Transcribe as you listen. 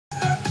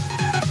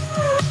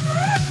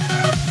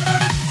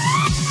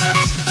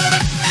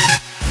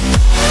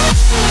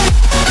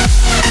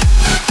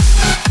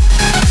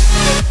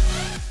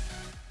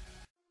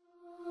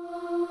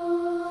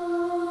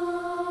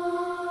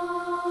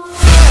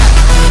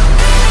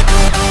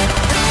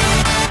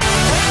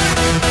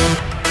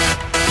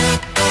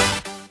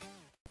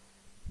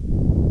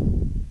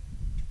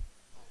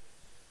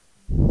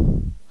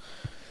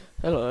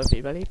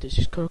everybody, this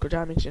is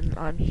Crocodile and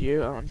I'm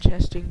here on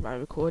testing my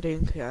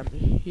recording. I'm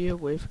here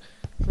with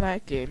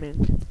Glad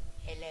Gaming.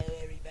 Hello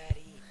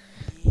everybody.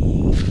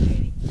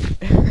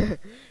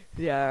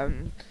 Yeah,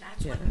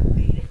 That's yeah. what it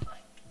made it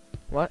like.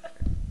 What?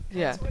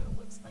 Yeah. That's what it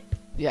looks like.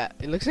 Yeah,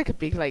 it looks like a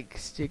big like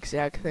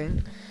zigzag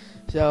thing.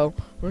 So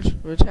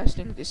we're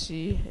testing to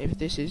see if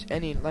this is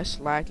any less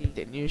laggy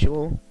than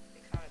usual.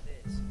 It kind of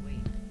is.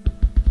 Wait.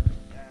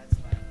 It's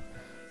laggy.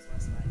 It's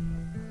less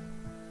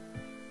laggy.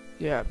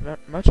 Yeah,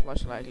 much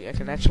less laggy. I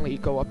can actually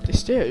go up the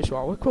stairs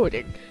while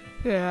recording.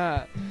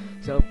 Yeah.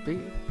 So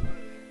be.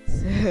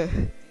 This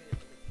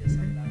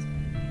and that's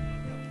fine.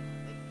 No, like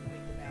you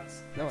make the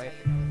mouse. No That's way.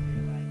 how you know if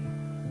you're lagging.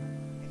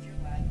 If you're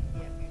lagging,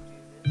 yeah,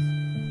 if you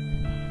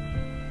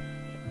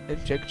do this.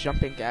 It's like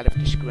jumping out of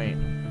the screen.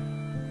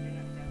 You're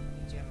not that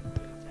means you have a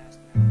really fast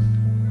mouse.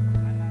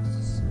 My mouse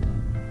is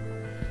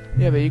slow.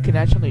 Yeah, but you can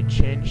actually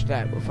change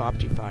that with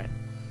Optifine.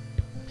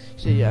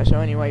 So yeah, so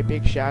anyway,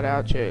 big shout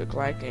out to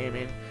Glad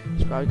Gaming.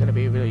 It's probably gonna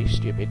be a really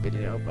stupid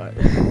video, but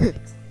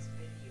It's in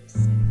this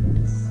video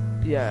settings.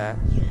 yeah,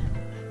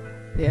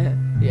 Yeah.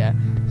 yeah.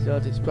 So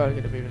it's probably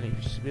gonna be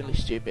really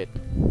stupid,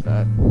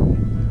 but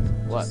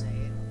what? Just say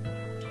it.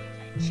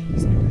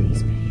 Jeez,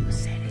 these video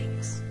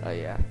settings. Oh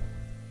yeah,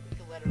 We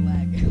can let her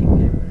lag.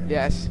 Whatever.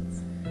 yes,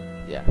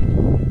 yeah,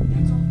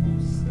 That's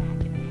almost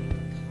stacking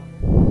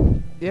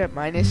it. yeah.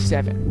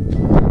 -7.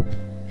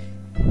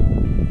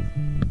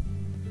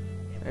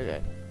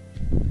 Okay.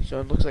 So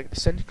it looks like the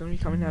sun's gonna be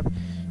coming up.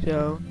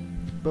 So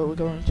what we're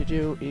going to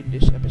do in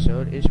this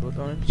episode is we're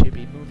going to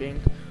be moving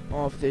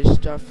all of this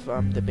stuff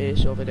from the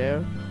base over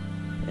there,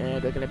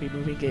 and we're gonna be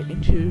moving it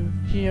into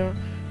here.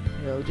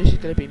 So this is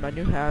gonna be my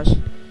new house.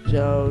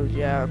 So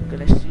yeah, I'm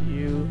gonna see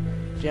you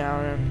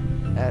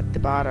down at the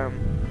bottom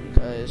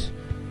because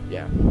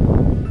yeah.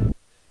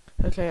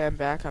 Okay, I'm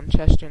back. I'm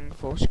testing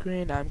full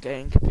screen. I'm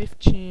getting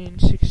 15,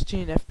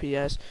 16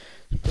 FPS.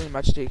 It's pretty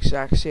much the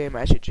exact same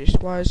as it just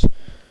was.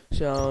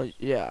 So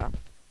yeah.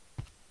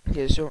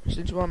 Okay, so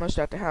since we're almost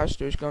at the house,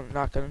 there's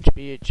not going to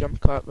be a jump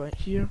cut right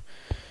here,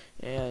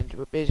 and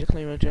we're just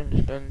going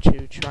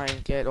to try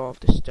and get all of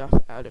the stuff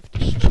out of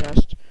this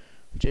chest,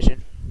 which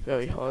isn't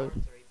very hard.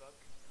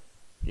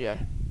 Yeah.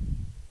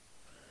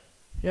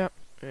 Yep.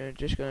 We're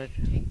just gonna. Take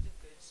the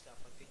good stuff,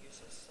 like the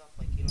useless stuff,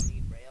 like you don't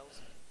need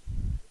rails.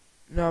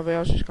 No,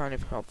 rails is kind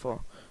of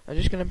helpful. I'm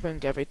just gonna bring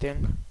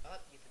everything. Oh,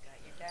 you forgot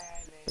your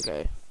diamond.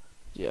 Okay.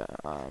 Yeah.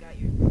 You forgot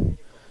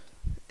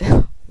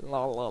your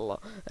La la la.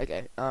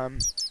 Okay.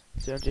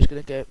 So I'm just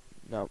gonna get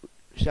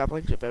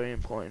saplings are very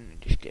important in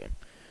this game.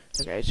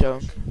 Okay. So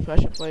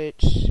pressure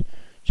plates,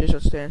 chisel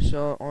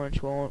stencil,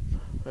 orange wool,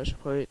 pressure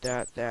plate,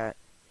 that.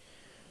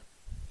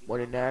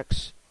 Wooden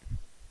axe,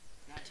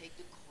 Now take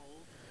the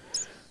coal.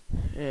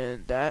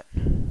 and that.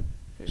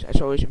 'Cause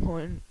that's always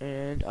important.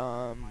 And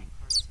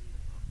Minecarts and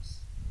books.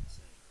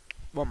 So,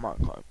 one more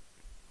card.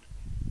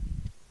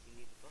 you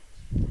need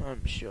the books.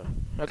 I'm sure.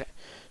 Okay.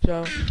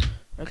 So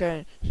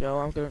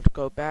I'm going to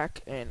go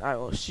back, and I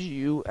will see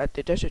you at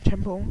the desert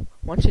temple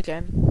once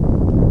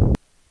again.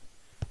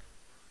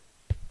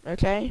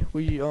 Okay,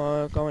 we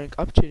are going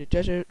up to the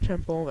desert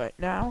temple right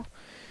now,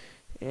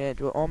 and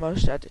we're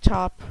almost at the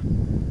top.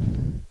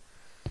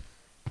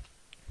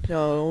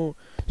 So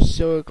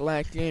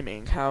Glad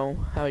Gaming, how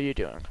are you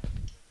doing?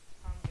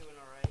 I'm doing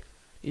alright.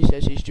 He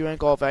says he's doing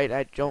alright.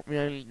 I don't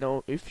really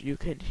know if you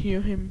can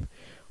hear him.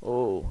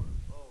 Oh.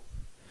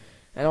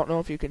 I don't know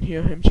if you can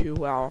hear him too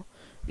well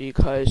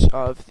because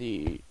of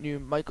the new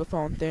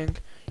microphone thing.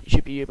 You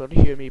should be able to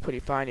hear me pretty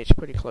fine. It's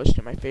pretty close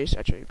to my face.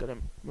 Actually, I'm gonna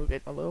move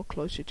it a little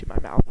closer to my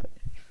mouth.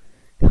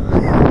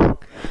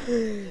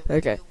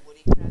 Okay. The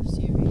Woodycraft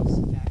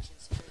series, faction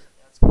series,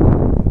 that's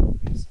going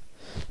to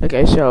be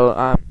Okay,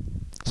 so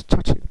it's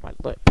touching my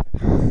lip.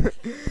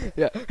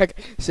 Yeah. Okay.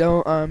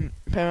 So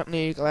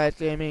apparently Glad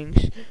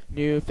Gaming's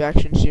new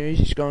faction series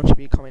is going to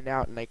be coming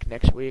out like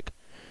next week.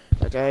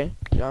 Okay.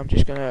 So I'm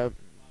just gonna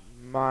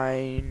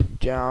mine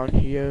down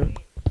here.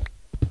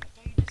 I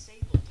thought you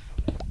disabled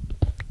down.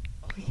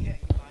 Oh yeah,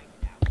 you mined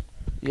now.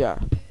 Yeah.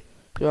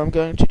 So I'm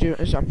going to do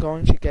is I'm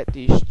going to get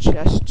these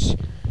chests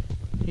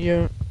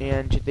here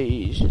and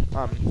these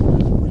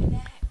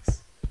Wooden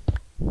axe.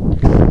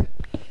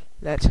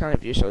 that's kind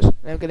of useless.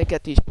 And I'm gonna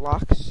get these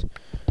blocks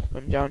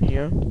from down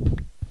here.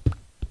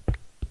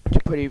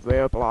 They're pretty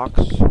rare blocks.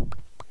 Really?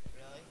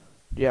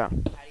 Yeah. How do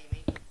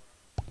you make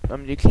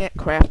them? You can't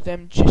craft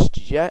them just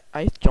yet,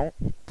 I don't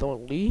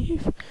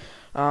believe.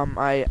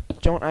 I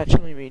don't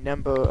actually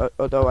remember,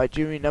 although I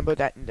do remember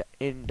that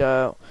in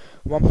the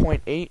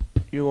 1.8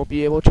 you will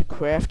be able to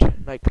craft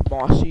like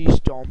mossy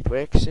stone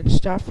bricks and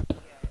stuff.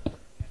 Yeah,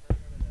 ever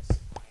heard of the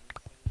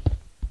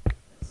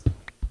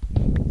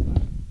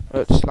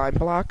slime thing? Slime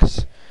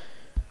blocks.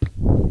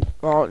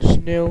 Well, it's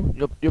new.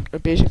 You're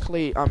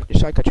basically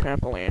it's like a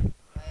trampoline.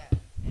 Oh yeah,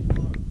 and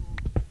for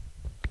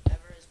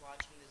whoever is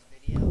watching this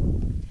video,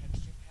 the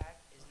texture pack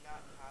is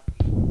not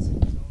copied, it's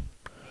its own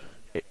making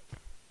of it.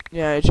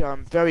 Yeah, it's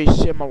very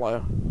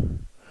similar,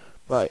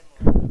 but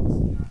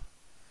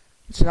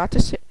Similar,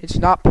 it's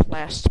not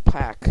Plast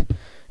Pack.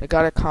 I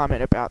got a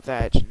comment about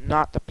that. It's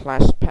not the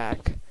plastic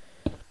pack.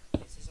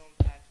 It's his own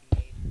pack he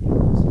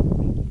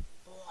made.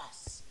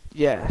 Boss.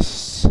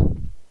 Yes.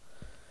 I'm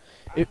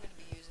gonna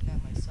be using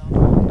that myself in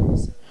my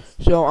episodes.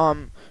 So,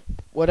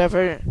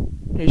 whatever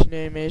his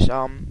name is,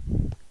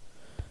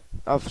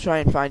 I'll try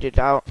and find it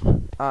out.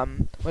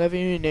 Whatever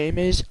your name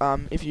is,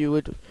 if you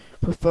would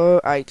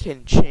prefer, I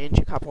can change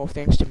a couple of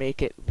things to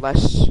make it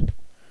less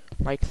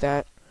like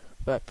that.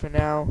 But for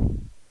now,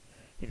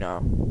 you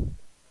know,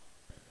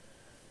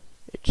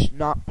 it's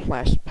not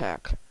plastic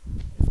pack.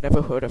 I've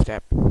never heard of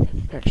that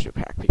texture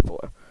pack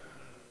before.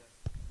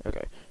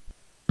 Okay.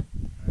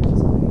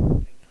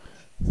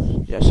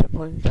 Yes, I'm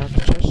putting down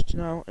the chest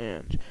now,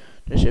 and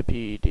this should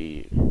be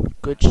the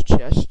goods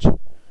chest.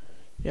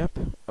 Yep,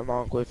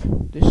 along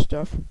with this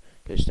stuff,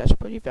 because that's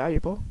pretty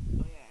valuable.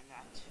 Oh yeah, and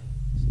that too.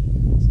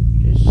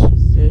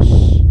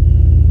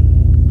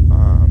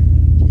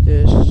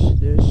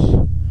 This.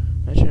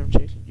 Actually, I'm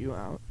taking you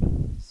out.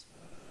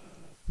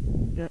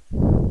 Yep.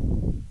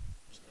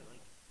 Just get,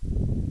 like,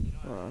 you know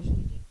what I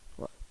usually do?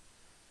 What?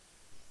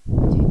 I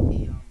take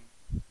the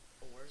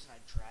ores and I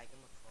drag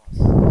them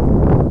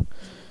across.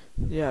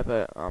 Yeah,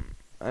 but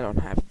I don't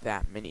have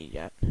that many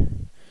yet.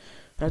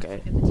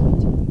 Okay. Get the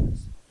TNT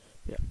ores.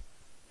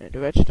 And the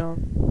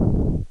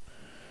redstone.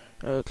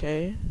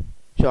 Okay.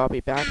 So I'll be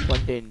back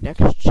when the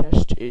next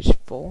chest is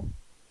full.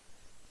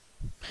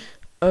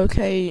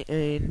 Okay,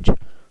 and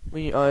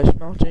we are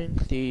smelting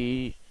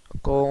the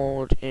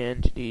gold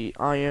and the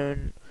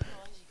iron. I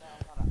realize you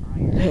got a lot of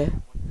iron in that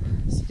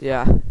one piece.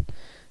 Yeah,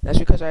 that's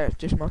because I have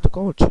to smelt the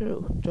gold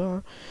too.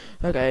 Duh.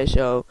 Okay,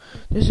 so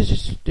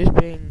this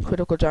being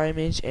Critical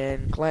Diamonds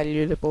and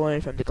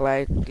Gladatorboy from the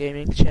Glad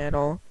Gaming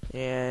channel,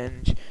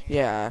 and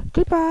yeah,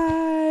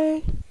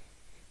 goodbye.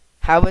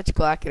 How much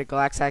glack in a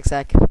glack sack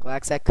sack?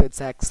 Glack sack could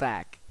sack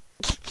sack.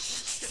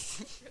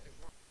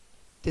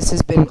 This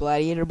has been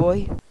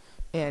Gladatorboy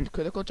And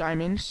Critical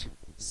Diamonds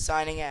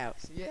signing out.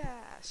 Yeah,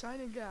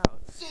 signing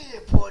out. See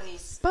you,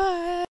 buddies.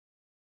 Bye.